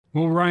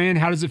Well, Ryan,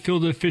 how does it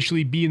feel to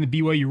officially be in the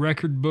BYU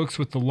record books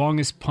with the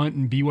longest punt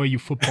in BYU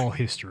football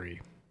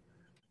history?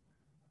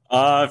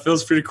 It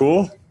feels pretty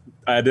cool.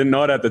 I didn't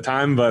know it at the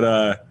time,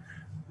 but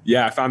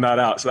yeah, I found that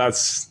out. So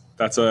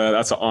that's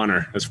an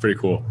honor. That's pretty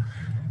cool.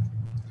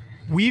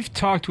 We've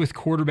talked with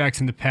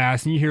quarterbacks in the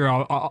past, and you hear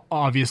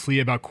obviously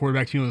about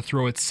quarterbacks being able to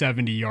throw at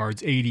 70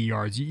 yards, 80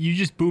 yards. You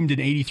just boomed an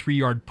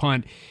 83-yard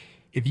punt.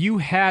 If you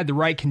had the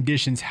right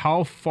conditions,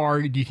 how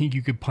far do you think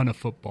you could punt a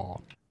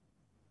football?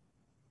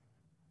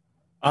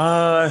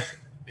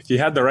 If you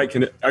had the right,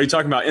 are you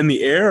talking about in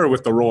the air or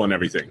with the roll and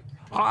everything?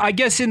 I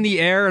guess in the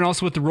air and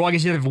also with the roll. I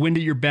guess you have wind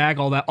at your back,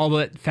 all that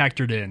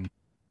factored in.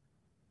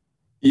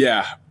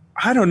 Yeah,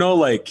 I don't know.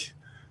 Like,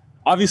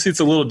 obviously, it's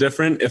a little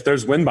different. If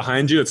there's wind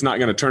behind you, it's not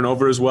going to turn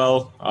over as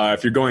well.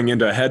 If you're going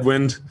into a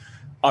headwind,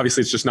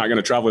 obviously, it's just not going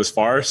to travel as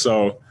far.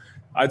 So,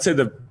 I'd say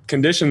the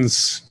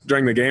conditions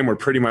during the game were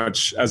pretty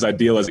much as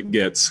ideal as it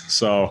gets.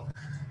 So,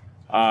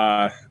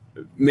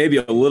 maybe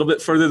a little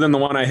bit further than the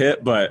one I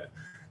hit, but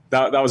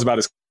that was about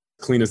as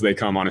clean as they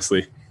come,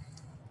 honestly.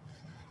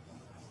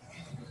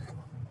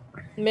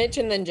 Mitch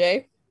and then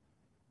Jay.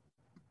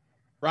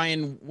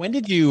 Ryan, when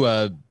did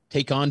you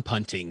take on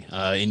punting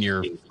in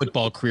your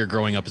football career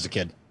growing up as a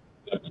kid?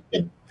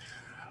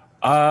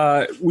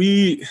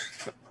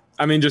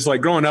 Just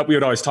like growing up, we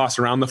would always toss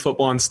around the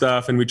football and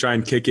stuff, and we try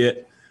and kick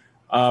it.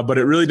 But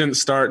it really didn't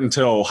start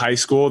until high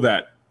school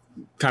that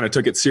kind of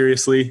took it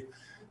seriously.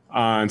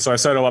 And so I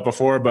said it a lot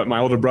before, but my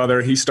older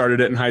brother, he started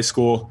it in high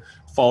school,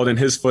 followed in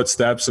his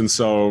footsteps. And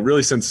so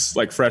really since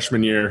like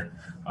freshman year,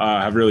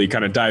 I've really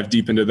kind of dived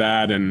deep into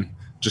that and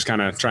just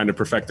kind of trying to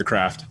perfect the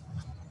craft.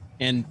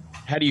 And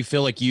how do you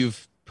feel like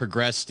you've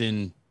progressed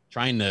in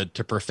trying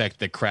to perfect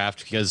the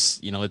craft? Because,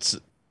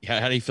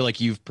 how do you feel like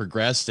you've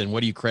progressed, and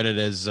what do you credit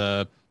as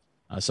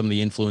some of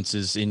the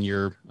influences in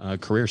your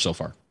career so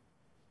far?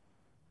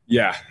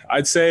 Yeah,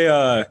 I'd say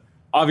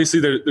obviously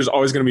there's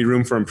always going to be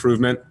room for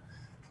improvement.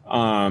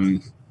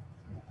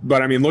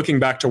 But I mean, looking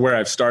back to where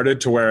I've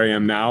started to where I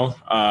am now,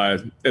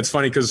 it's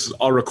funny because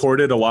I'll record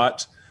it a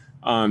lot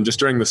just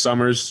during the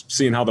summers,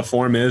 seeing how the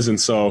form is. And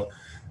so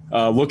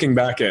looking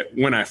back at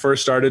when I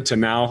first started to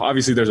now,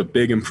 obviously there's a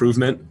big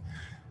improvement.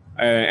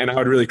 And I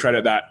would really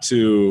credit that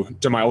to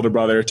my older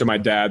brother, to my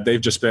dad.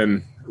 They've just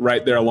been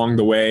right there along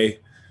the way.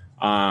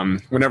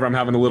 Whenever I'm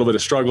having a little bit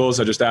of struggles,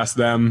 I just ask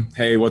them,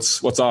 hey,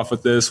 what's off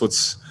with this?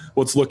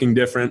 What's looking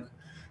different?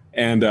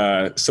 And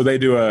so they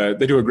do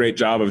a great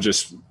job of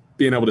just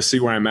being able to see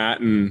where I'm at,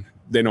 and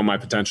they know my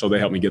potential. They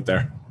help me get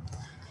there.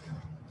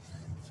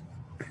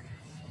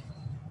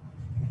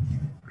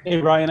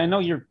 Hey, Ryan, I know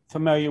you're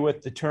familiar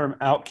with the term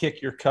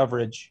outkick your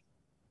coverage.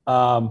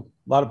 A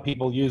lot of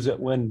people use it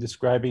when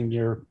describing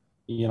your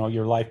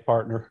life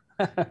partner.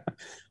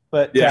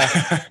 But yeah.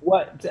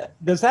 What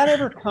does that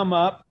ever come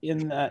up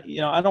in, I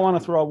don't want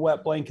to throw a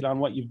wet blanket on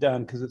what you've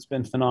done because it's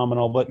been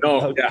phenomenal, but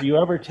no, yeah. Do you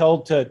ever tell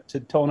to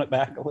tone it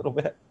back a little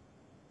bit?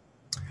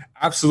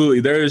 Absolutely.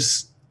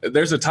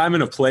 There's a time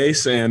and a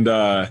place. And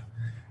I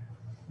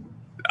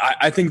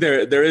think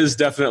there is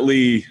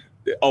definitely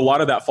a lot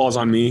of that falls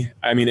on me.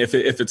 I mean, if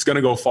it's going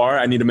to go far,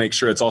 I need to make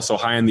sure it's also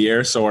high in the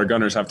air so our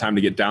gunners have time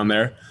to get down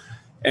there.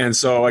 And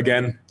so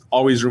again,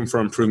 always room for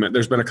improvement.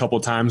 There's been a couple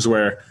of times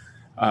where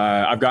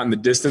I've gotten the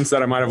distance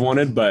that I might have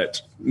wanted,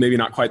 but maybe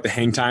not quite the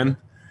hang time.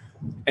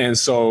 And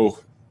so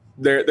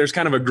there's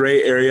kind of a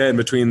gray area in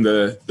between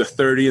the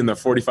 30 and the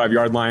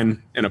 45-yard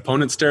line in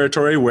opponent's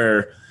territory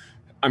where,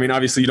 I mean,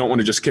 obviously you don't want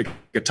to just kick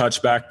a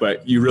touchback,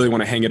 but you really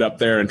want to hang it up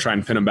there and try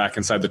and pin them back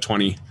inside the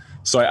 20.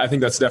 So I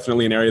think that's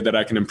definitely an area that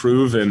I can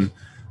improve. And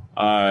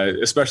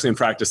especially in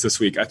practice this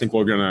week, I think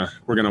we're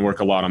gonna work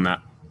a lot on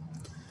that.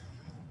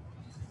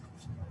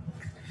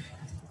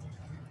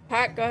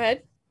 Pat, go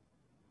ahead.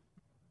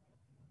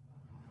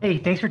 Hey,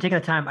 thanks for taking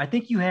the time. I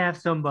think you have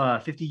some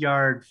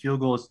 50-yard field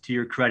goals to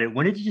your credit.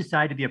 When did you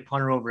decide to be a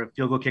punter over a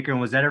field goal kicker?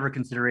 And was that ever a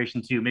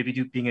consideration too? Maybe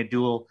being a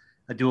dual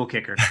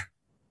kicker?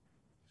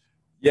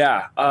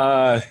 Yeah.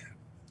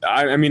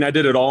 I mean, I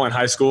did it all in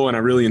high school and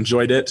I really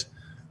enjoyed it.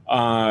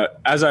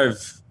 As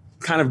I've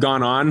kind of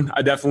gone on,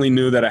 I definitely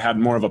knew that I had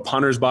more of a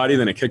punter's body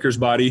than a kicker's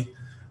body.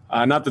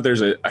 Not that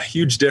there's a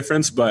huge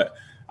difference, but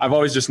I've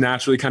always just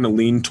naturally kind of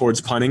leaned towards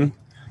punting.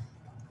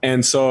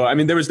 And so, I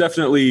mean, there was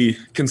definitely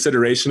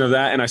consideration of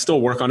that, and I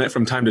still work on it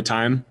from time to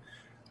time.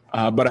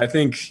 But I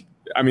think,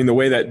 I mean, the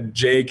way that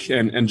Jake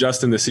and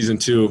Justin this season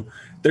too,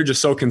 they're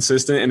just so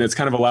consistent, and it's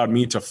kind of allowed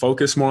me to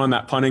focus more on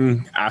that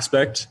punting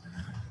aspect.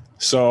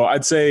 So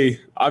I'd say,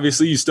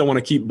 obviously, you still want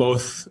to keep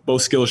both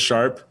skills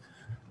sharp.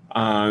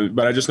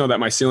 But I just know that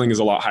my ceiling is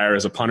a lot higher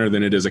as a punter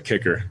than it is a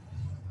kicker.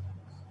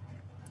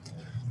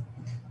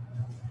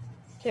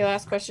 Okay,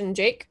 last question,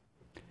 Jake.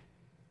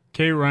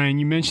 Okay, Ryan,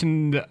 you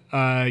mentioned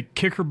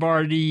kicker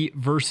body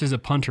versus a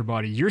punter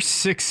body. You're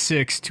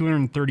 6'6",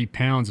 230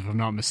 pounds, if I'm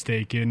not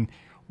mistaken.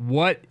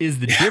 What is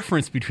the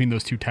difference between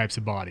those two types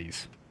of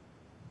bodies?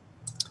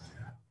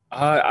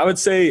 I would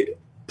say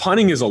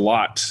punting is a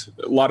lot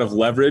of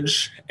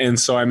leverage. And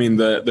so, I mean,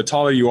 the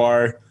taller you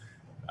are,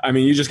 I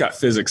mean, you just got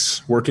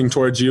physics working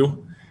towards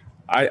you.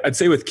 I'd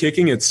say with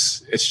kicking,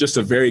 it's just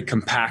a very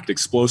compact,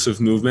 explosive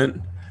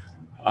movement.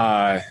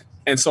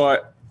 And so,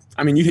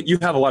 I mean, you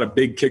have a lot of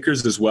big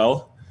kickers as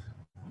well.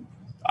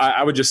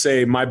 I would just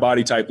say my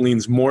body type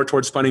leans more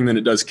towards punting than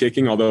it does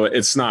kicking, although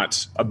it's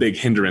not a big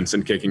hindrance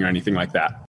in kicking or anything like that.